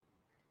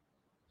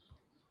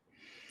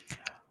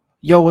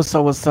Yo, what's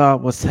up? What's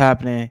up? What's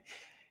happening?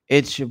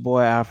 It's your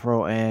boy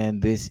Afro,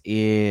 and this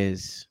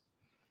is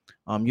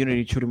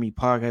Unity True to Me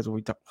podcast,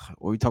 where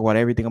we talk about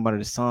everything under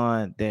the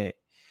sun. That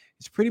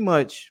it's pretty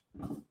much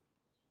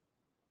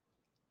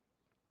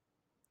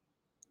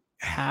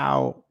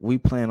how we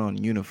plan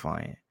on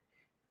unifying.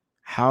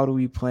 How do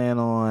we plan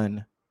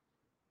on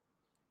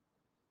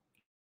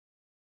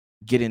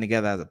getting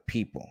together as a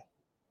people?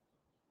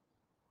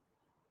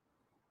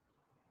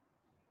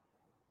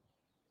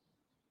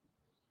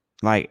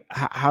 Like,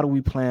 how do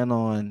we plan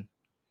on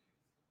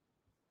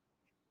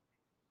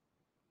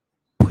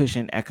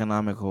pushing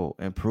economical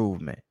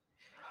improvement?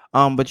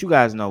 But you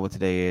guys know what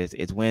today is.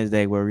 It's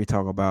Wednesday, where we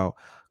talk about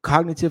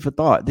cognitive for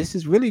thought. This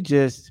is really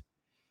just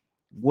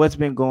what's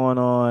been going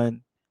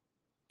on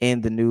in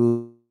the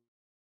news,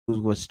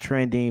 what's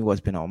trending,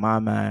 what's been on my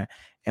mind,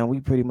 and we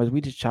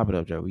just chop it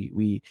up, Joe.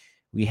 We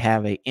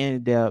have a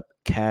in-depth,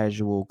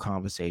 casual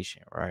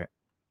conversation, right?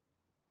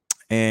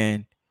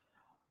 And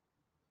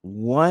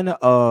one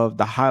of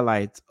the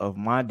highlights of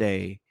my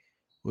day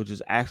was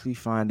just actually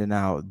finding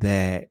out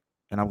that,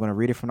 and I'm going to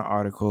read it from the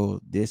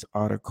article. This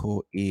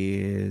article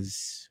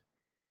is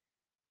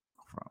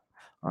from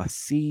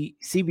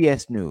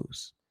CBS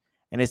News,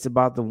 and it's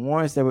about the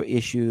warrants that were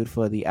issued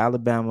for the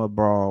Alabama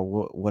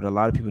brawl, what a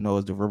lot of people know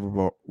as the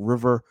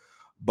river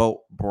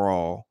boat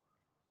brawl.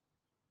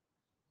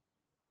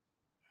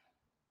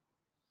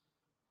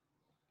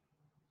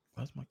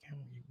 Why's my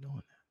camera keep doing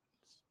that?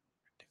 It's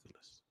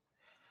ridiculous.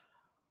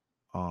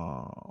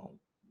 Um,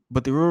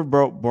 but the river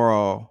boat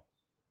brawl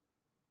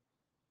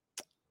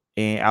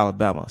in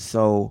Alabama.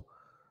 So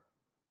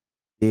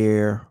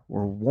there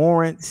were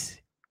warrants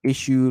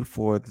issued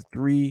for the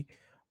three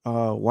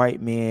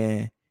white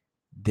men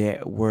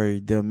that were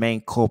the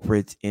main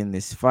culprits in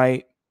this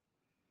fight.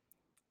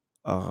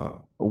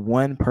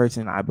 One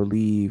person, I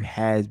believe,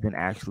 has been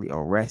actually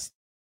arrested,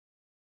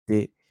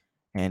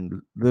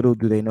 and little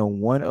do they know,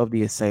 one of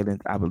the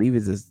assailants, I believe,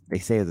 they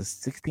say is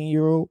a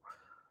 16-year-old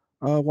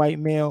white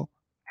male,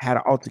 had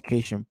an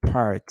altercation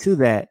prior to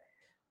that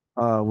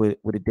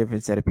with a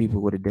different set of people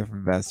with a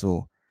different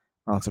vessel.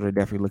 So they're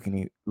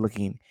definitely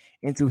looking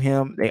into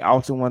him. They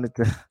also wanted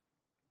to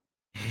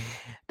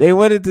they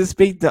wanted to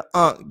speak to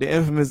Unc, the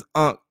infamous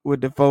Unc with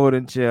the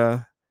folding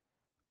chair.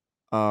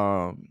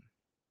 Um,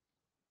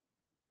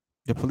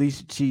 the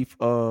police chief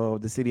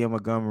of the city of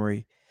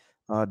Montgomery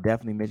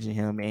definitely mentioned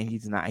him, and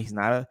he's not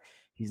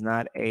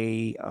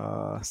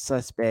a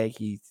suspect.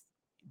 He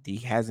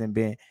hasn't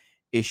been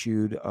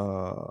issued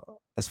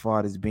as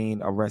far as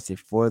being arrested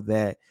for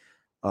that.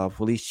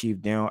 Police chief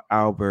Darren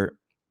Albert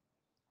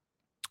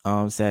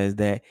says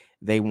that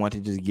they want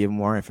to just give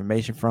more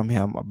information from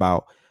him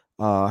about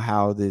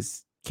how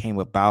this came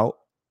about.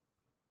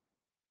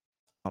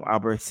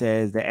 Albert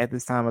says that at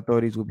this time,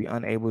 authorities will be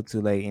unable to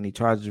lay any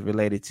charges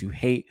related to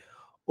hate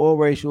or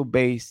racial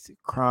based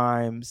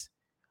crimes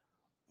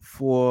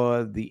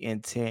for the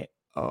intent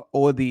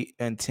or the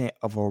intent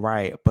of a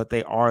riot, but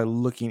they are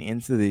looking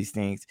into these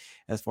things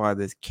as far as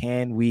this.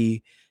 Can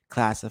we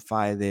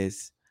classify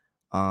this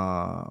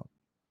uh,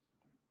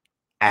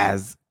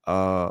 as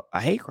a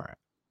hate crime?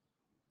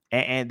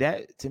 And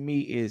that to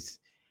me is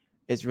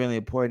it's really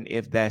important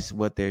if that's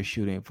what they're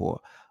shooting for.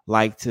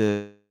 Like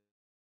because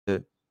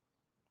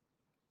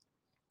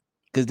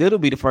it'll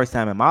be the first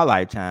time in my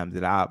lifetime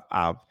that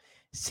I've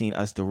seen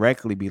us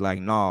directly be like,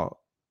 no,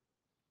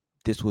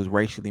 this was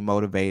racially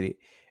motivated,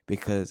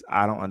 because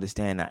I don't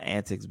understand the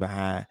antics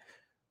behind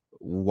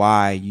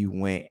why you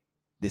went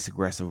this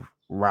aggressive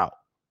route.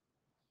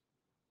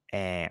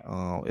 And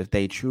if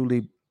they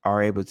truly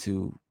are able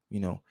to,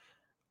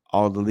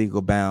 all the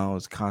legal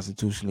bounds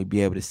constitutionally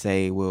be able to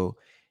say, well,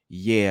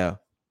 yeah,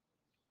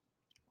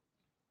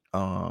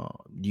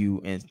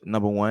 you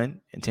number one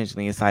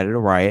intentionally incited a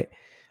riot.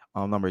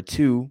 Number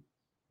two,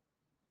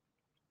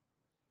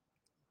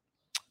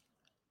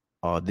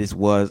 this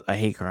was a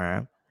hate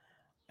crime.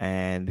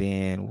 And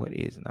then what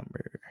is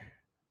number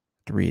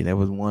three? There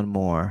was one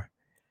more.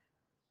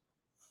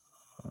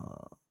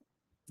 Uh,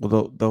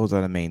 well, those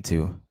are the main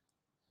two.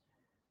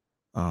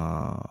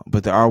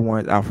 But there are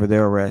warrants out for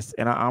their arrest,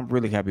 and I'm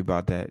really happy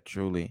about that.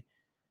 Truly,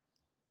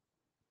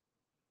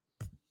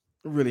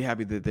 really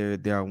happy that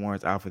there are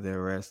warrants out for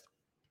their arrest.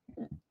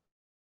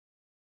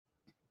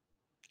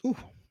 Ooh.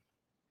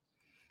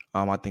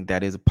 I think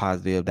that is a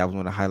positive. That was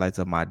one of the highlights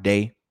of my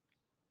day,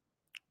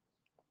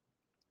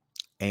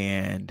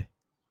 and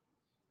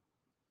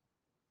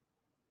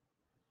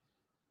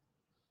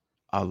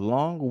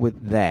along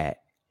with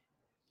that,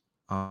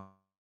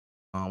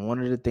 one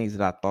of the things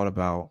that I thought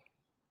about,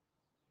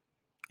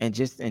 and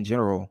just in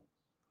general,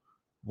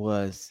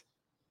 was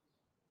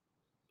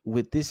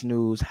with this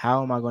news.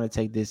 How am I going to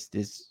take this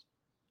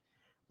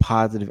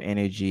positive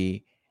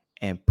energy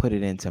and put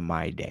it into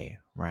my day,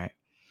 right?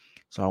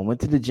 So I went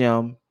to the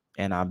gym,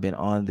 and I've been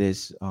on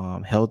this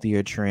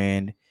healthier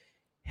trend,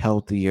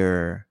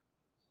 healthier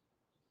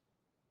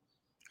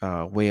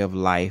way of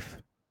life.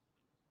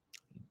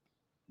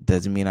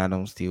 Doesn't mean I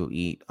don't still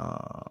eat,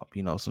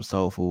 some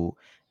soul food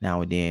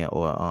now and then,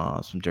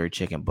 or some jerk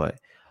chicken, but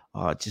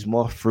just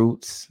more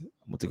fruits.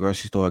 Went to the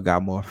grocery store,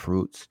 got more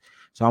fruits.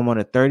 So I'm on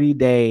a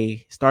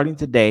 30-day, starting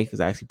today, because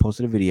I actually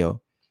posted a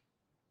video.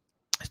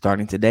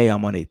 Starting today,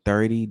 I'm on a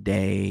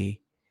 30-day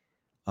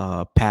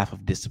path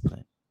of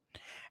discipline.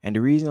 And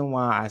the reason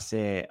why I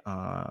said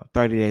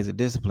 30 days of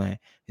discipline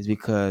is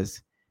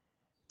because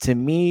to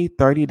me,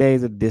 30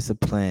 days of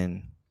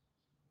discipline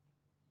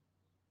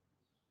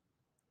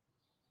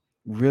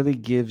really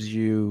gives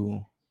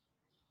you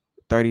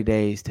 30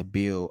 days to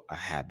build a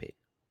habit.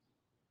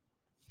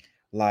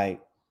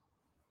 Like,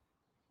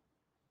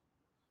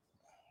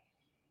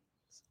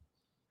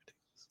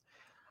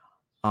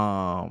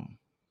 um,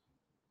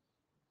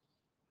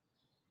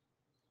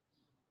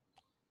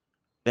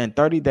 and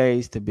 30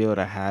 days to build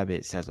a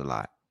habit says a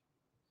lot,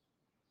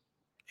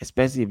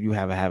 especially if you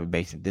have a habit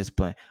based in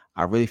discipline.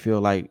 I really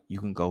feel like you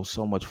can go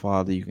so much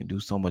farther, you can do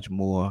so much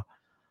more,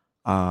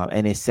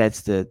 and it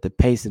sets the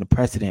pace and the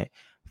precedent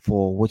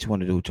for what you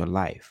want to do with your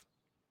life.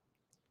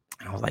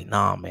 I was like,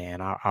 nah,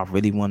 man, I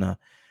really want to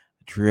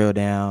drill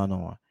down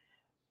on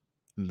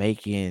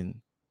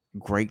making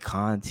great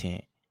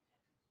content,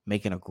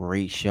 making a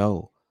great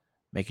show,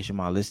 making sure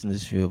my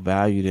listeners feel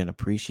valued and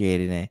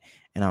appreciated,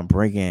 and I'm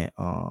bringing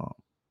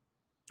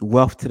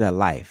wealth to their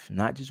life,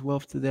 not just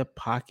wealth to their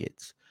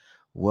pockets,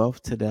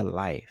 wealth to their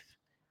life.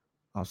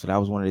 So that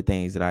was one of the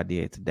things that I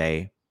did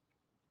today.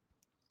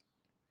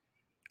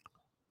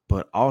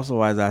 But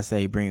also, as I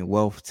say, bring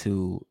wealth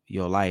to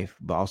your life,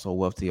 but also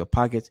wealth to your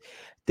pockets.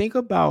 Think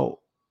about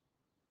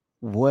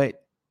what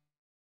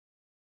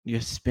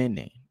you're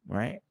spending,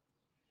 right?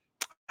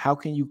 How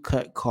can you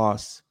cut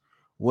costs?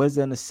 What is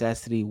a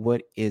necessity?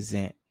 What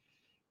isn't?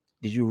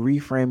 Did you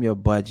reframe your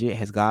budget?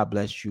 Has God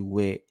blessed you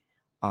with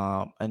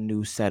a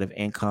new set of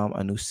income,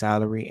 a new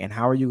salary? And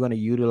how are you going to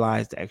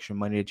utilize the extra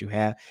money that you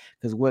have?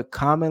 Because what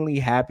commonly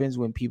happens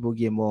when people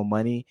get more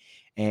money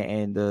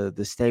and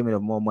the statement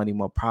of more money,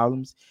 more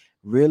problems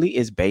really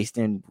is based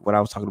in what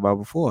I was talking about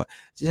before,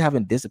 just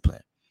having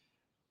discipline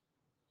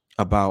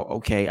about,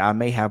 okay, I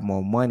may have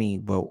more money,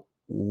 but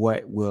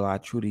what will I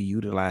truly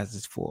utilize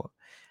this for?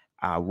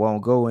 I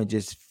won't go and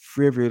just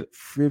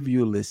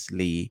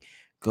frivolously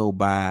go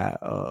buy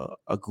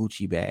a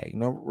Gucci bag,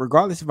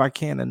 regardless if I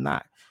can or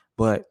not.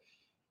 But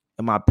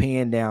am I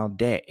paying down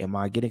debt? Am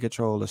I getting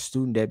control of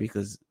student debt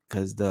because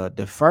the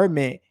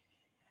deferment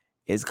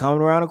is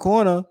coming around the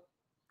corner?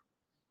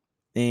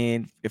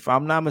 And if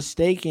I'm not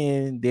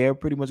mistaken, they're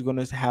pretty much going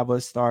to have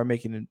us start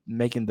making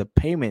the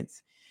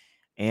payments,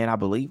 and I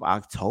believe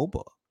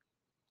October.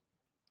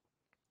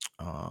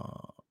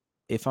 Uh,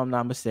 if I'm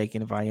not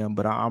mistaken, if I am,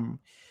 but I'm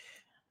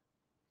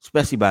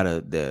especially by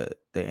the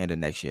end of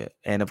next year.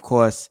 And of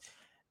course,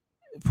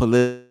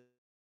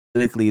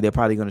 politically, they're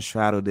probably going to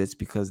straddle this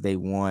because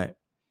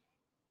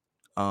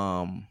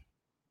um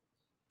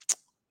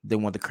they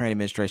want the current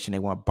administration, they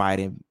want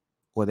Biden,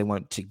 or they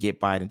want to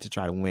get Biden to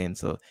try to win.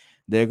 So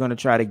they're going to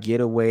try to get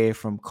away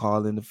from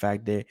calling the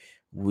fact that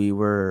we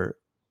were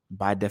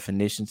by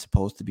definition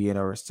supposed to be in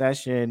a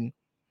recession,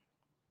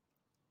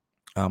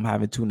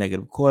 having two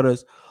negative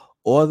quarters,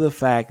 or the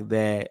fact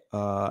that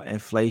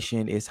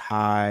inflation is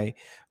high,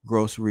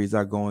 groceries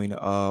are going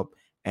up,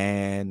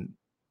 and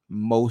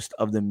most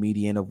of the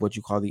median of what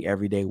you call the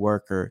everyday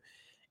worker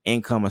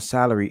income or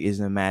salary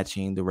isn't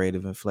matching the rate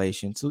of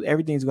inflation. So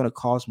everything's going to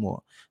cost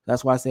more.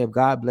 That's why I say if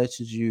God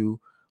blesses you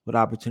with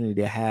opportunity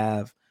to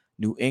have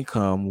new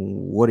income,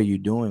 what are you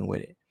doing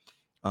with it?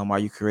 Are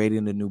you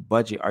creating a new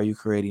budget? Are you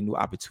creating new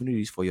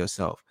opportunities for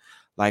yourself?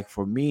 Like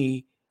for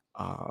me,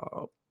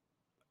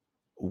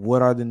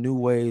 what are the new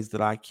ways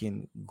that I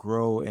can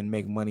grow and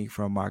make money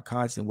from my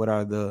content? What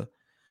are the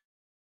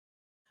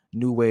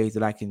new ways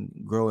that I can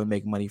grow and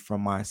make money from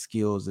my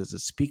skills as a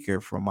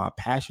speaker, from my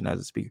passion as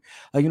a speaker?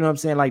 Like, you know what I'm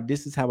saying? Like,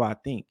 this is how I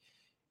think.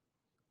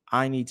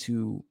 I need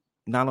to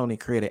not only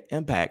create an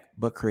impact,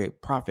 but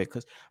create profit,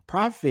 because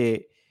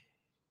profit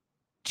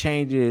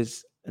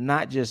changes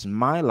not just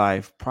my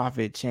life,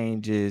 profit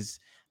changes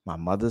my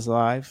mother's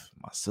life,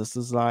 my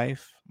sister's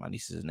life, my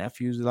niece's and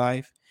nephew's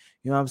life.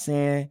 You know what I'm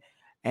saying?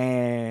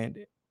 And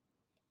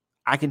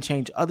I can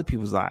change other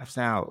people's lives.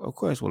 Now, of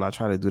course, will I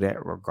try to do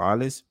that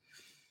regardless?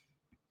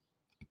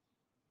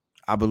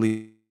 I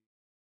believe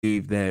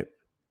that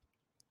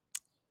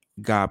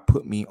God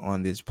put me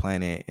on this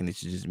planet, and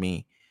it's just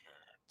me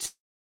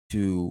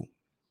to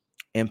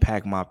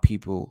impact my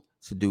people,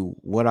 to do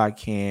what I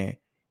can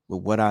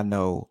with what I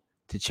know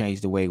to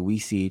change the way we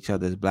see each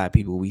other as Black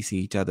people, we see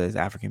each other as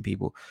African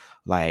people.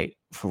 Like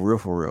for real,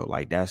 for real.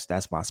 Like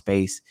that's my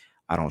space.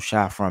 I don't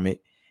shy from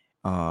it.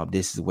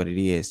 This is what it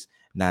is.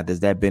 Now, does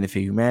that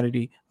benefit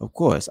humanity? Of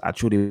course, I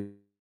truly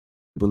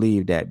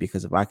believe that,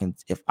 because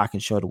if I can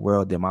show the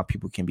world that my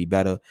people can be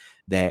better,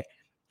 that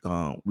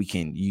we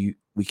can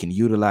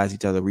utilize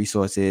each other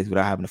resources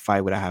without having to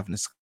fight, without having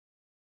to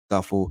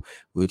scuffle,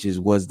 which is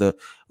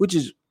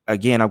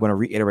again, I'm going to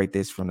reiterate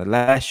this from the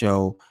last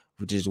show,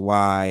 which is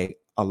why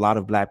a lot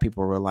of Black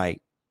people were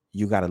like,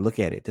 you got to look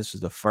at it. This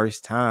was the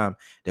first time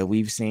that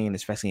we've seen,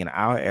 especially in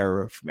our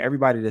era, from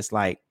everybody that's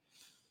like,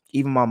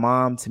 even my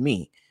mom to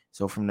me.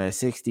 So from the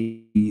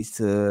 60s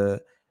to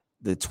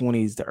the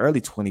 20s, the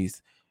early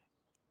 20s,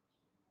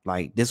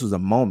 like this was a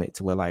moment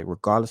to where, like,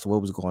 regardless of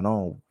what was going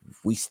on,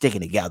 we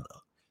sticking together.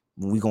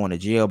 We going to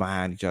jail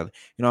behind each other.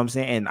 You know what I'm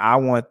saying? And I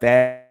want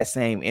that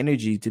same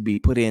energy to be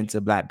put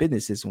into black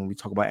businesses when we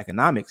talk about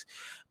economics.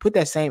 Put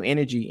that same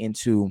energy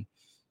into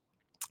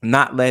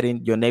not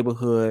letting your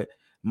neighborhood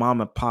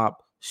mom and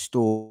pop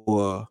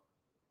store,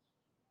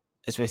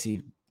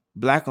 especially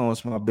black owned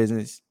small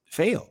business,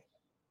 fail.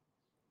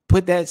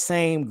 Put that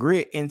same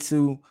grit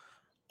into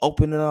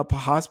opening up a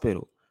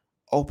hospital,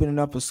 opening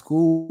up a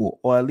school,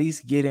 or at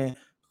least getting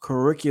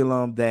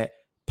curriculum that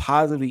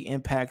positively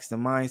impacts the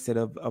mindset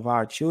of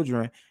our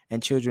children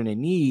and children in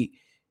need,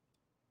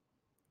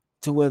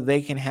 to where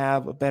they can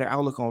have a better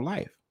outlook on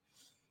life.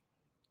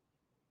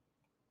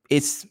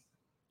 It's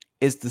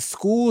it's the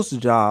school's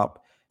job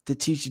to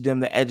teach them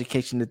the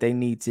education that they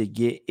need to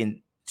get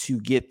in, to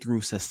get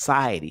through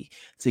society,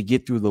 to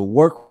get through the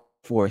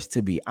workforce,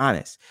 to be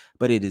honest.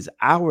 But it is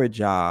our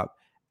job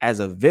as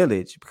a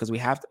village, because we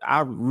have to,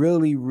 I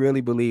really,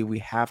 really believe we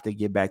have to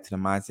get back to the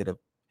mindset of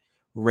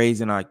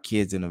raising our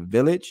kids in a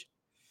village,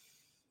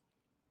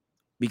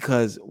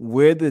 because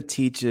we're the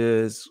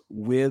teachers,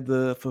 we're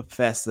the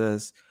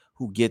professors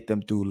who get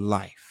them through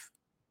life.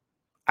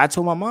 I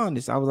told my mom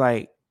this. I was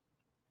like,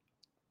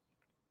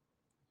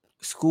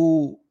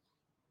 school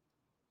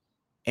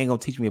ain't gonna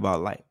teach me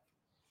about life.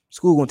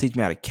 School gonna teach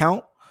me how to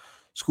count.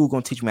 School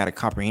gonna teach me how to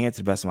comprehend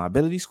to the best of my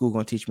ability. School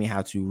gonna teach me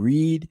how to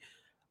read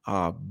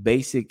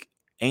basic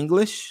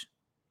English.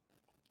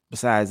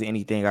 Besides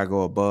anything I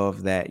go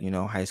above that,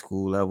 high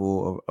school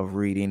level of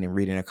reading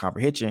and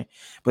comprehension.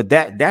 But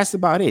that's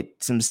about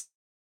it. Some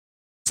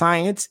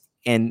science,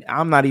 and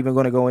I'm not even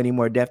going to go any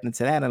more depth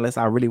into that unless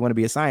I really want to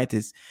be a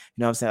scientist.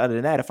 You know what I'm saying? Other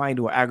than that, if I ain't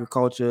doing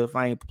agriculture, if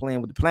I ain't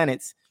playing with the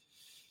planets,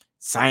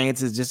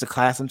 science is just a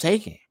class I'm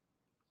taking.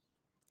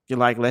 You're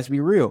like, let's be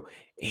real.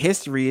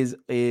 History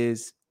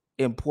is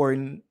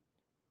important,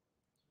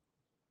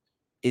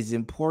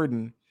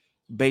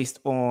 based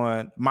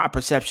on my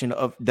perception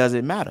of, does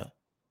it matter?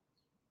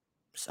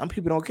 Some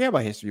people don't care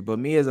about history, but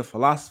me as a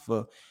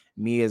philosopher,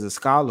 me as a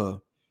scholar,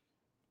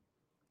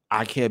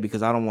 I care,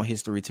 because I don't want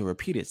history to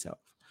repeat itself.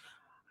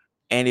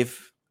 And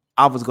if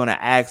I was going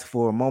to ask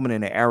for a moment in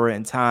the era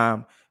and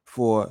time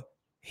for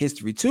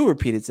history to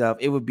repeat itself,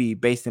 it would be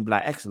based in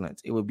Black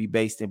excellence. It would be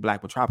based in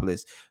Black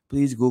metropolis.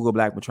 Please Google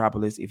Black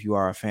metropolis if you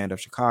are a fan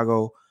of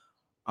Chicago,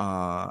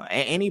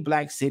 any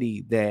Black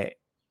city that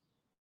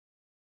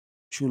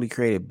truly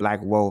created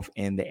Black wealth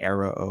in the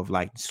era of,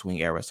 like, the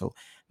swing era. So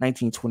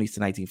 1920s to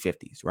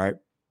 1950s, right?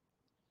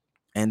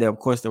 And then, of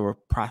course, there were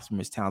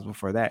prosperous towns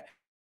before that.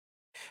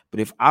 But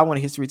if I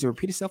wanted history to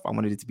repeat itself, I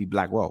wanted it to be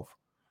Black wealth.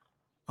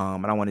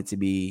 And I want it to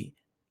be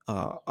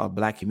a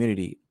Black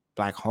community,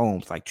 Black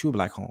homes, like true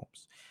Black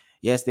homes.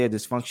 Yes, there's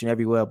dysfunction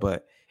everywhere,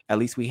 but at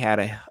least we had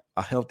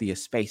a healthier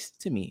space,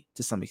 to me,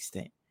 to some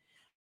extent.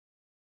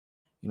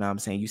 You know what I'm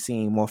saying? You're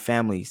seeing more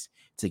families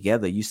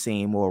together. You're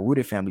seeing more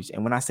rooted families.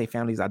 And when I say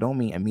families, I don't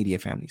mean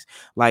immediate families.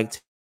 Like,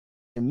 to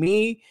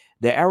me,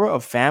 the era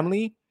of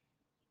family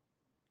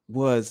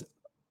was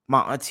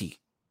my auntie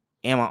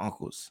and my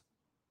uncles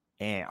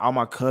and all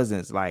my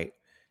cousins. Like,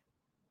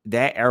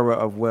 that era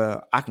of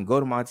where I can go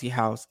to my auntie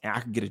house and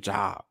I can get a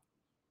job,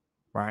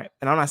 right?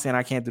 And I'm not saying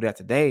I can't do that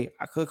today.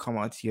 I could call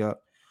my auntie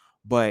up,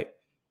 but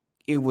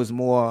it was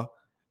more,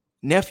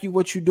 nephew,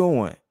 what you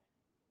doing?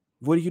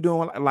 What are you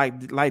doing?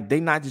 Like they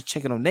not just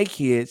checking on their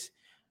kids,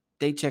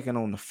 they checking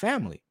on the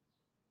family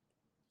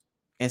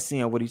and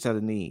seeing what each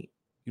other need.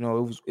 It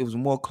was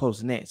more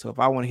close knit. So if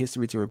I want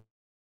history to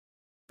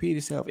repeat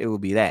itself, it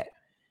would be that.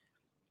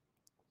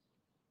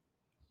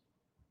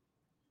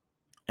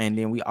 And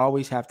then we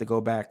always have to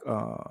go back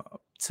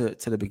to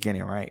the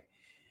beginning, right?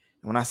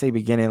 When I say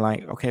beginning,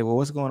 like, okay, well,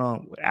 what's going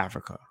on with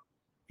Africa?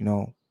 You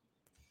know,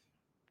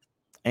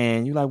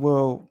 and you're like,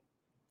 well,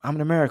 I'm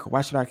in America.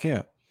 Why should I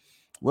care?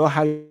 Well,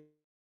 how you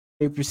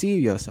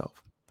perceive yourself.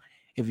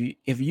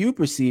 If you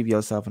perceive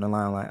yourself in the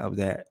limelight of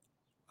that,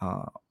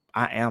 uh,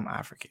 I am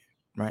African,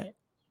 right?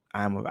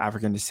 I am of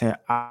African descent.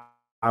 I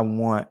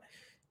want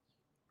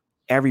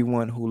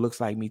everyone who looks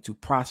like me to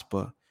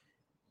prosper,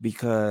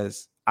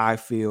 because I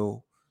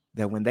feel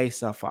that when they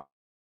suffer,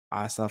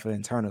 I suffer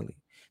internally.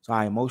 So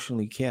I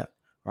emotionally care,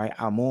 right?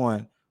 I'm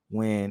on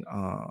when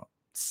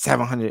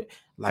 700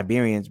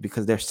 Liberians,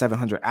 because there's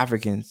 700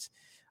 Africans,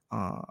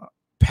 uh,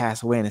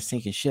 pass away in a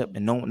sinking ship,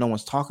 and no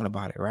one's talking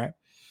about it, right?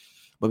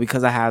 But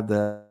because I have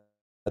the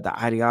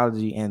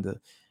ideology and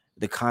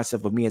the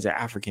concept of me as an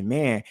African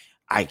man,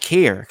 I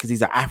care, because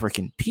these are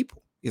African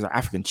people. These are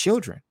African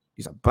children.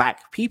 These are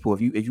Black people.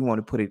 If you want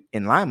to put it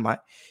in limelight,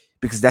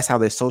 because that's how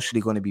they're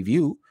socially going to be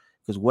viewed.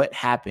 Because what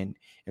happened,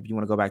 if you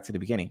want to go back to the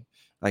beginning,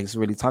 like, let's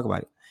really talk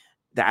about it.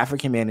 The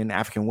African man and the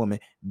African woman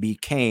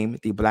became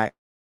the Black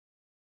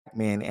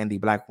man and the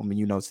Black woman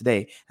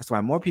today. That's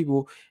why more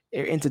people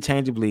are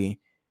interchangeably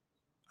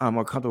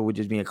more comfortable with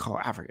just being called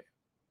African,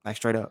 like,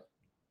 straight up.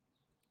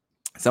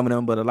 Some of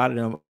them, but a lot of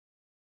them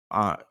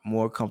are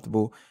more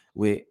comfortable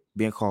with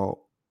being called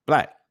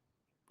Black,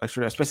 like,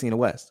 straight up, especially in the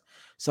West.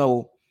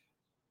 So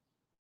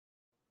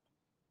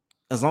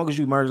As long as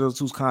you merge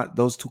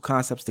those two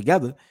concepts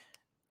together,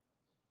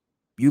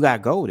 you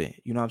got golden.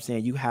 You know what I'm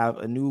saying? You have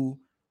a new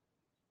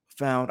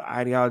found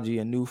ideology,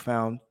 a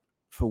newfound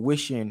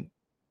fruition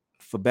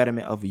for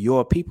betterment of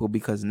your people,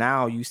 because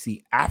now you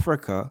see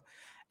Africa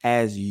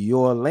as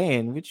your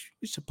land, which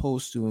you're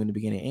supposed to in the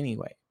beginning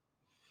anyway.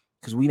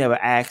 Because we never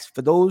asked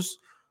for those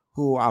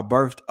who are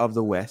birthed of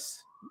the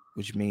West,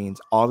 which means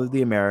all of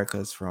the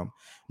Americas from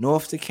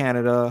North to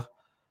Canada,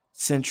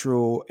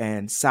 Central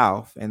and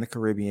South, and the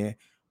Caribbean.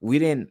 We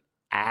didn't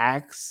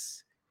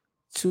ask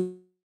to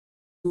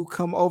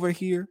come over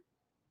here.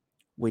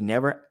 We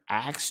never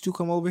asked to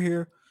come over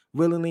here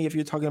willingly, if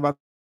you're talking about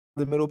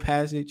the Middle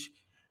Passage,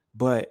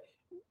 but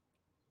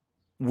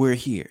we're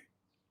here.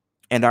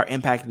 And our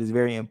impact is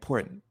very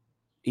important,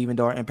 even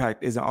though our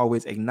impact isn't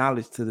always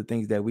acknowledged to the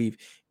things that we've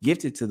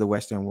gifted to the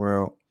Western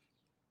world.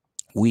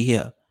 We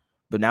here.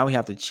 But now we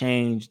have to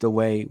change the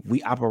way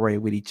we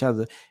operate with each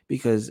other,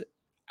 because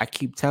I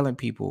keep telling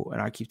people,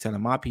 and I keep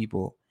telling my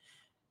people,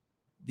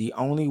 the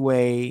only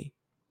way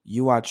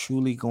you are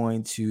truly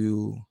going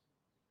to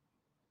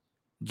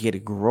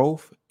get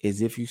growth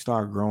is if you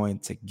start growing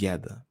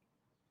together.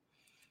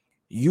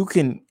 You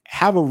can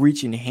have a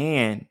reaching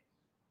hand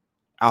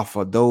out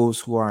for those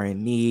who are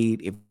in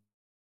need if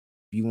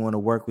you want to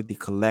work with the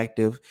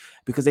collective,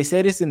 because they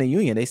say this in the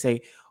union. They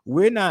say,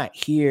 we're not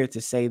here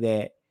to say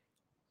that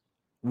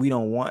we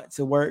don't want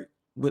to work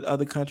with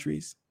other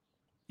countries,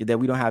 that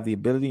we don't have the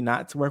ability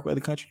not to work with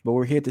other countries, but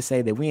we're here to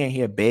say that we ain't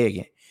here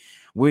begging.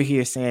 We're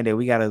here saying that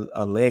we got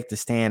a leg to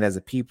stand as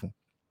a people.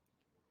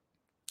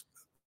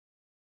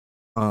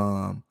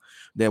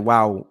 That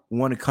while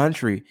one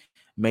country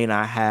may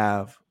not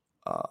have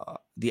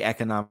the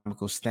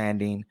economical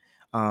standing,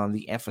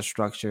 the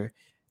infrastructure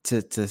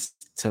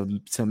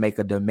to make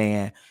a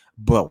demand,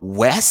 but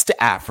West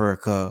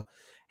Africa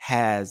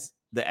has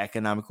the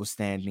economical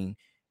standing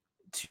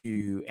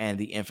to and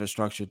the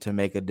infrastructure to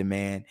make a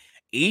demand.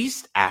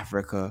 East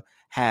Africa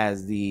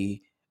has the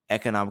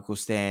economical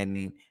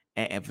standing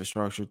and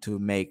infrastructure to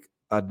make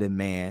a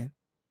demand.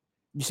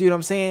 You see what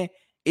I'm saying?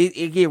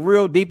 It get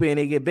real deeper and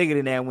it get bigger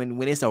than that when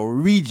it's a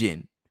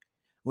region,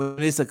 when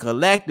it's a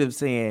collective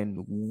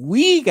saying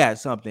we got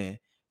something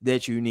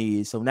that you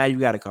need, so now you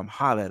got to come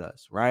holler at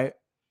us, right?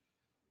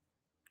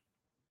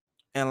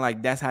 And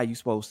like that's how you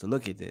supposed to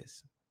look at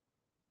this.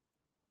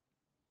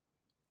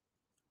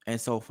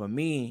 And so for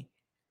me,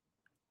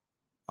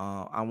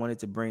 I wanted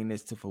to bring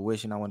this to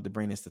fruition. I wanted to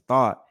bring this to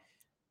thought.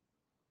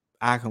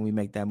 How can we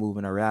make that move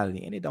in a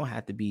reality? And it don't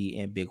have to be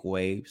in big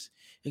waves.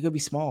 It could be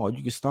small.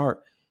 You can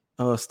start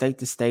state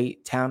to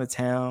state, town to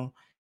town,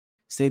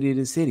 city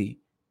to city.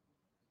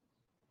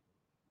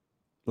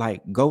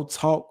 Like go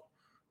talk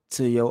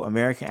to your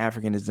American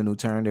African is the new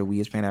term that we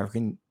as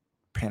Pan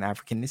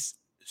Africanists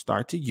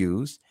start to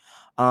use.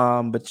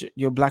 But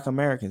your Black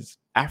Americans,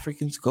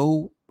 Africans,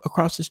 go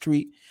across the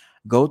street,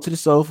 go to the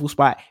soul food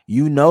spot.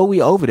 You know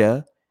we over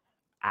there.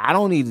 I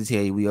don't need to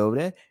tell you we over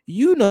there.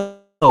 You know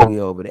we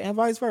over there, and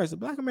vice versa.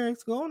 Black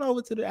Americans, go on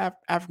over to the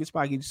African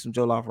spot, get you some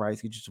jollof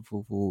rice, get you some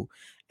fufu,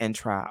 and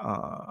try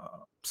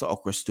some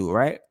okra stew,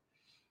 right?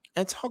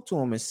 And talk to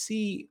them and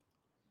see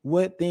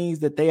what things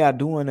that they are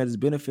doing that is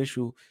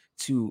beneficial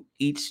to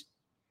each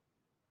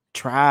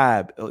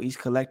tribe or each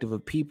collective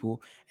of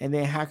people, and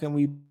then how can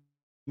we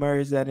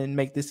merge that and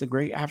make this a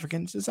great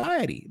African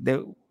society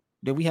that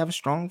we have a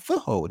strong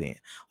foothold in?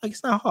 Like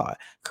it's not hard.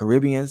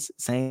 Caribbeans,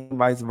 same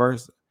vice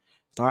versa.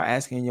 Start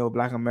asking your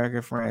Black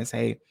American friends,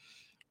 hey,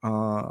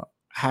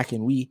 how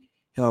can we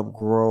help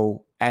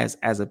grow as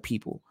a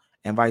people,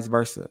 and vice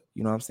versa?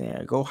 You know what I'm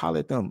saying? Go holler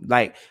at them.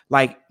 Like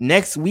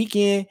next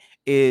weekend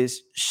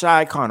is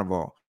Shy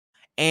Carnival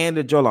and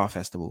the Jollof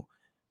Festival.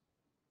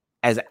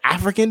 As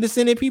African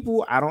descended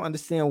people, I don't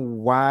understand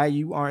why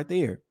you aren't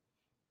there.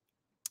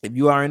 If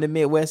you are in the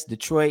Midwest,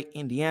 Detroit,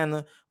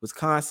 Indiana,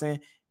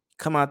 Wisconsin,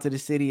 come out to the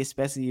city,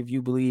 especially if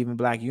you believe in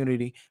Black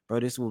unity,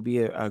 bro. This will be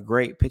a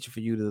great picture for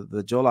you.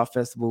 The Jollof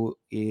Festival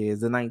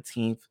is the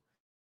 19th,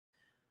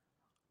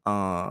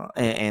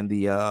 and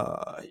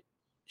the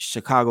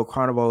Chicago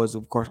Carnival is,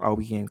 of course, all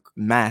weekend.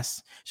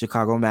 Mass,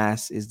 Chicago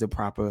Mass is the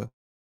proper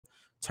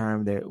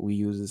term that we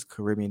use as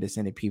Caribbean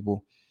descended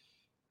people.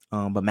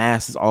 But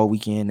Mass is all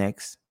weekend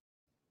next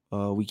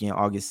weekend,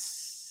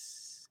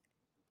 August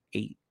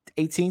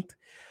 18th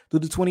through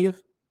the 20th.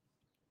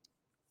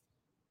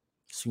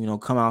 So,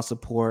 come out,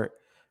 support.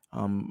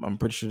 I'm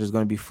pretty sure there's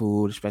going to be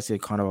food, especially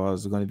at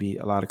carnivals. There's going to be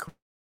a lot of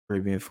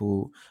Caribbean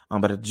food.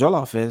 But at the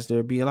Jollof Fest,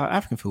 there'll be a lot of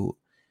African food.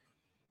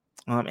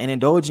 And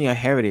indulge in your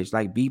heritage.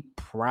 Like, be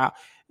proud.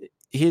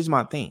 Here's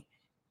my thing.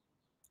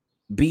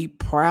 Be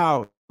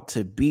proud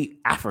to be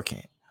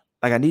African.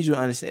 Like, I need you to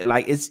understand.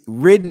 Like, it's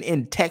written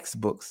in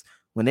textbooks.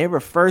 When they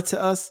refer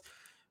to us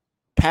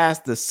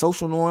past the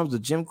social norms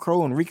of Jim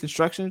Crow and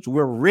Reconstructions,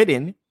 we're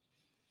written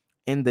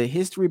in the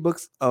history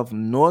books of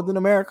Northern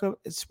America,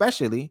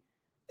 especially.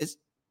 It's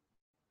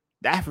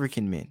the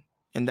African men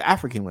and the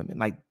African women.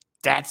 Like,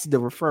 that's the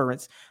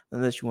reference.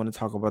 Unless you want to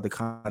talk about the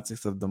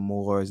context of the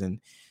Moors, and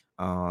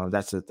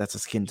that's a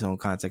skin tone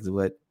context.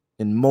 But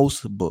in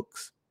most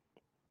books,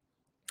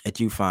 that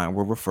you find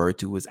were referred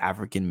to as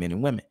African men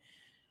and women.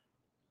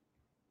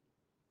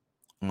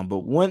 But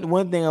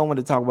one thing I want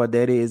to talk about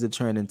that is a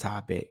trending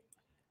topic,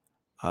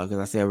 because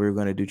I said we were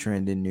going to do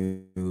trending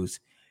news,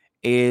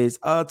 is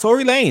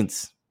Tory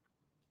Lanez.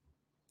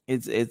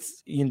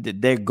 It's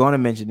they're gonna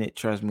mention it.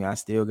 Trust me, I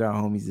still got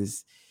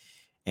homies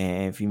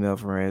and female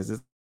friends.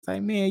 It's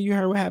like, man, you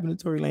heard what happened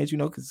to Tory Lanez?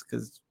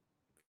 Because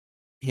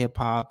hip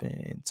hop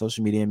and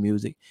social media and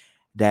music,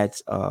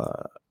 that's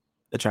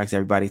attracts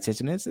everybody's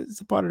attention.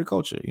 It's a part of the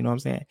culture. You know what I'm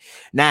saying?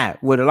 Now,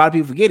 what a lot of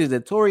people forget is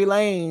that Tory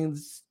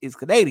Lanez is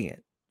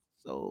Canadian,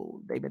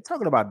 so they've been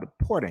talking about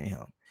deporting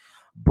him.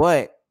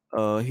 But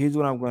here is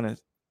what I'm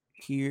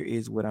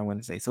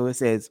gonna say. So it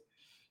says,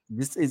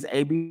 this is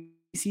ABC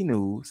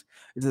News.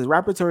 It says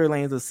rapper Tory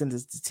Lanez was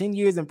sentenced to 10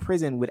 years in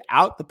prison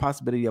without the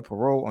possibility of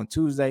parole on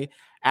Tuesday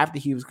after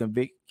he was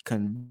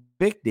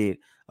convicted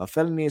of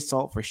felony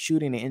assault for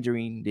shooting and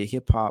injuring the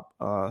hip hop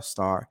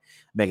star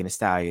Megan Thee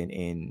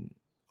Stallion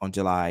on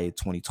July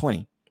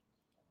 2020.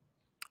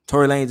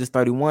 Tory Lanez is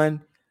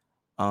 31.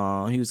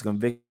 He was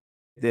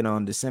convicted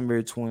on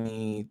December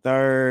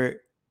 23rd,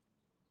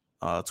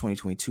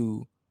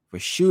 2022, for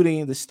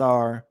shooting the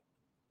star.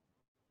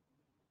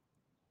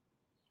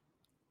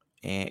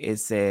 And it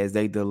says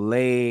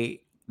the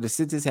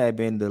sentence had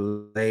been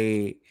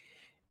delayed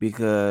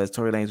because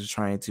Tory Lanez was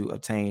trying to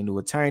obtain new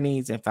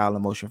attorneys and file a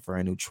motion for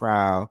a new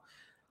trial.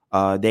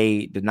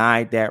 They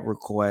denied that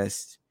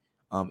request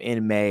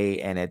in May,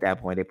 and at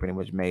that point, they pretty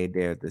much made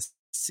their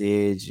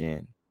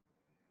decision.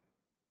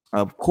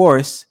 Of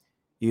course,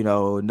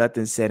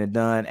 nothing said and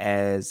done,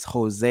 as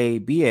Jose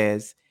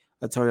Baez,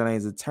 a Tory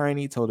Lanez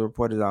attorney, told the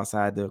reporters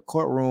outside the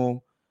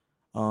courtroom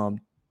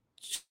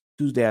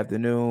Tuesday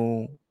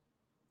afternoon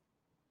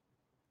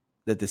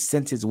that the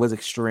sentence was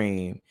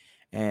extreme,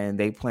 and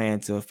they plan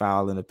to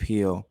file an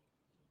appeal.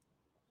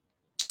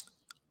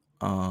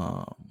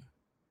 What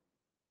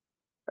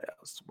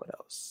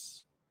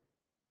else?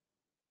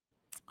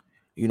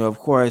 Of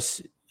course,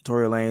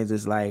 Tory Lanez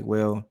is like,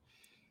 well,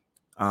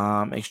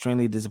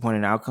 extremely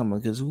disappointing outcome,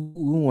 because who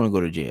want to go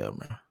to jail,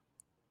 man?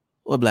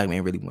 What black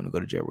man really want to go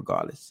to jail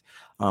regardless?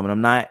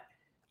 And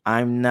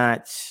I'm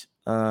not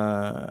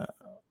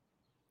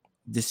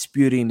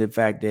disputing the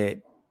fact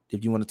that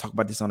if you want to talk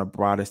about this on a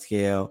broader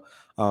scale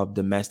of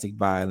domestic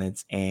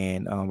violence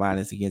and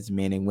violence against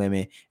men and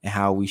women, and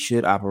how we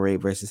should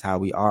operate versus how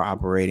we are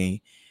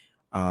operating,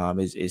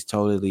 is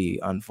totally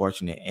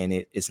unfortunate, and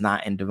it's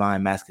not in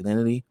divine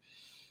masculinity.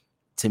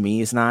 To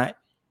me, it's not.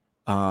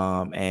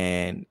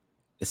 And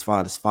as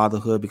far as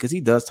fatherhood, because he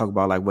does talk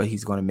about like what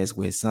he's going to miss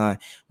with his son,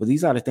 but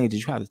these are the things that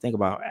you have to think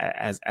about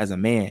as a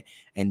man.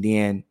 And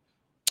then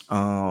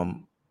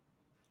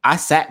I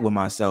sat with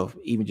myself,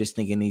 even just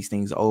thinking these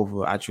things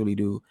over. I truly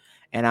do.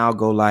 And I'll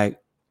go like,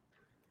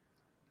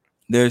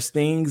 there's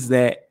things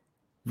that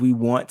we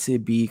want to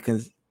be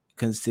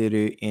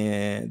considered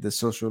in the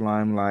social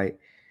limelight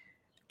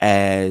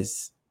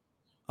as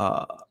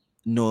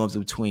norms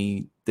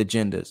between the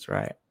genders,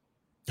 right?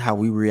 How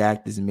we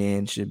react as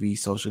men should be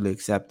socially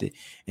accepted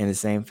in the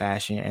same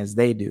fashion as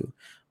they do.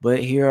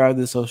 But here are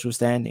the social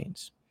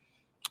standings.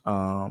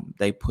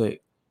 They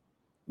put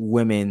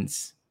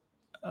women's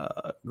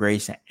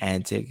grace and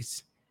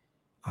antics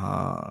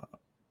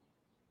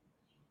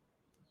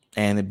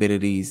and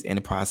abilities in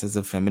the process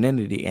of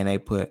femininity, and they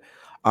put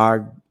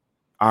our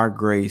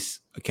grace,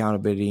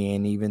 accountability,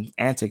 and even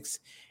antics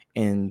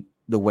in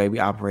the way we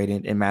operate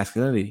in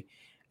masculinity.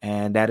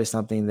 And that is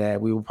something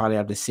that we will probably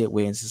have to sit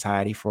with in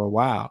society for a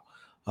while.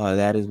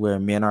 That is where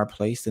men are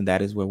placed, and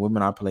that is where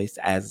women are placed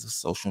as a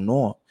social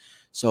norm.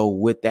 So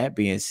with that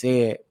being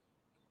said,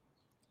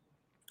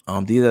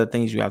 these are the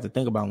things you have to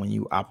think about when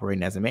you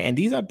operating as a man. And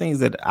these are things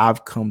that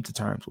I've come to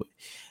terms with.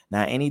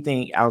 Now,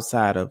 anything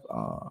outside of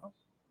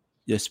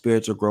your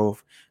spiritual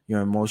growth,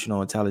 your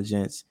emotional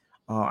intelligence,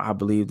 I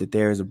believe that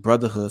there is a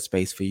brotherhood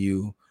space for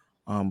you.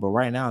 But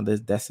right now,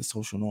 that's a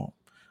social norm.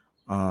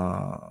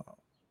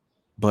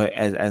 But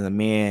as a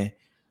man,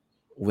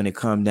 when it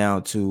comes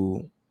down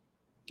to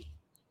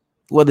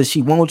whether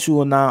she wants you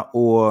or not,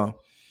 or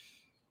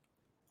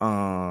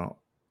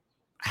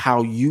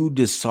how you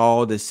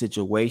dissolve the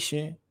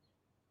situation,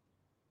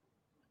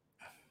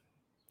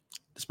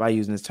 despite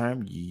using this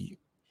term, you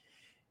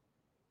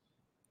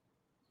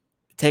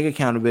take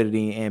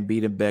accountability and be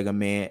the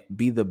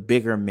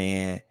bigger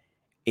man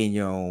in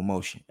your own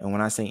motion. And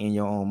when I say in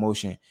your own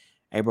motion,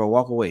 hey bro,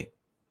 walk away.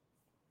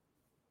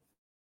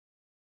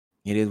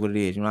 It is what it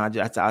is.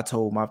 I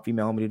told my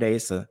female homie today,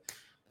 it's a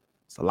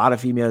lot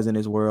of females in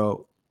this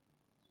world.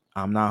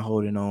 I'm not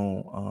holding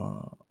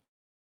on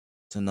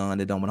to none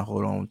that don't want to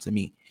hold on to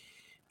me.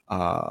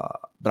 But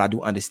I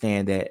do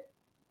understand that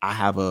I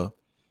have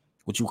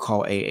what you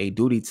call a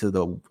duty to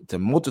the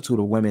multitude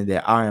of women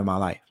that are in my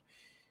life.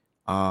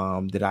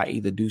 That I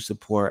either do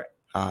support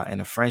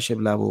in a friendship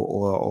level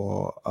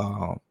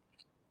or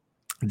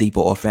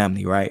deeper, or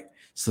family, right?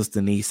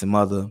 Sister, niece, and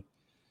mother.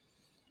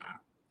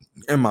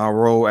 And my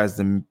role as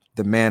the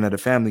man of the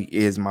family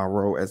is my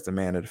role as the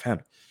man of the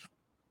family.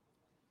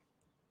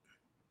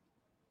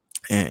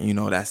 And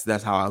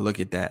that's how I look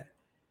at that.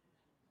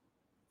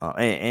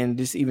 And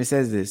this even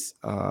says this.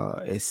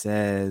 It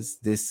says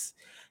this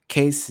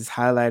case has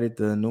highlighted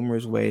the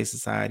numerous ways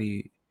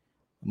society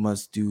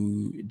must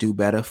do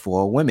better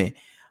for women,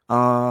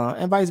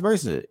 and vice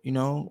versa.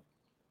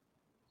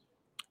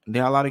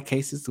 There are a lot of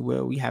cases to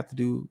where we have to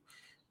do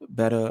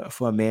better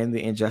for men.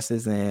 The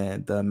injustice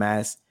and the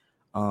mass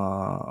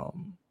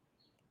um,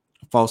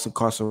 false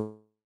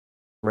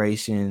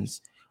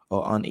incarcerations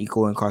or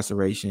unequal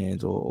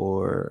incarcerations,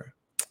 or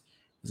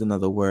there's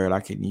another word I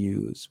can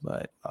use,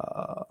 but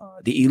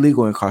the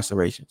illegal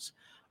incarcerations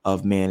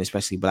of men,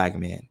 especially black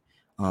men,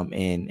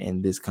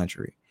 in this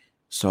country.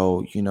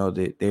 So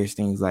there's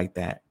things like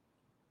that.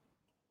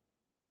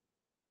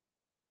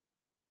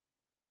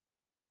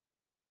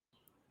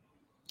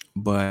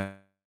 But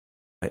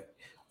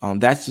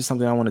that's just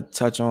something I want to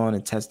touch on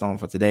and test on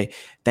for today.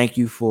 Thank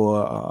you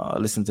for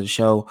listening to the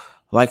show.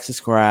 Like,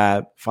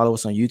 subscribe, follow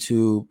us on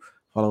YouTube,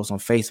 follow us on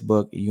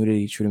Facebook,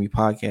 Unity Treating Me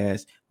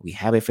Podcast. We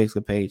have a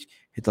Facebook page.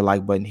 Hit the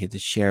like button, hit the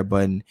share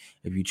button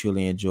if you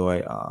truly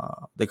enjoy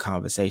the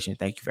conversation.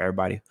 Thank you for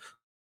everybody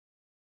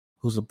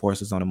who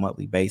supports us on a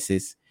monthly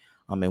basis.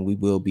 And we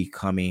will be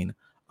coming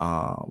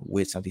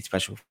with something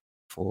special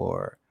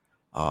for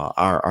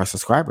our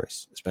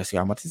subscribers, especially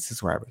our monthly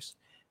subscribers.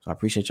 So I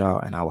appreciate y'all,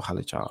 and I will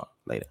holler at y'all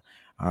later.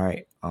 All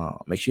right.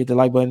 Make sure you hit the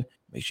like button.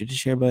 Make sure you hit the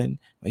share button.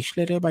 Make sure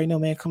you let everybody know,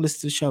 man. Come listen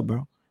to the show,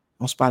 bro.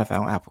 On Spotify,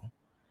 on Apple.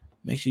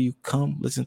 Make sure you come listen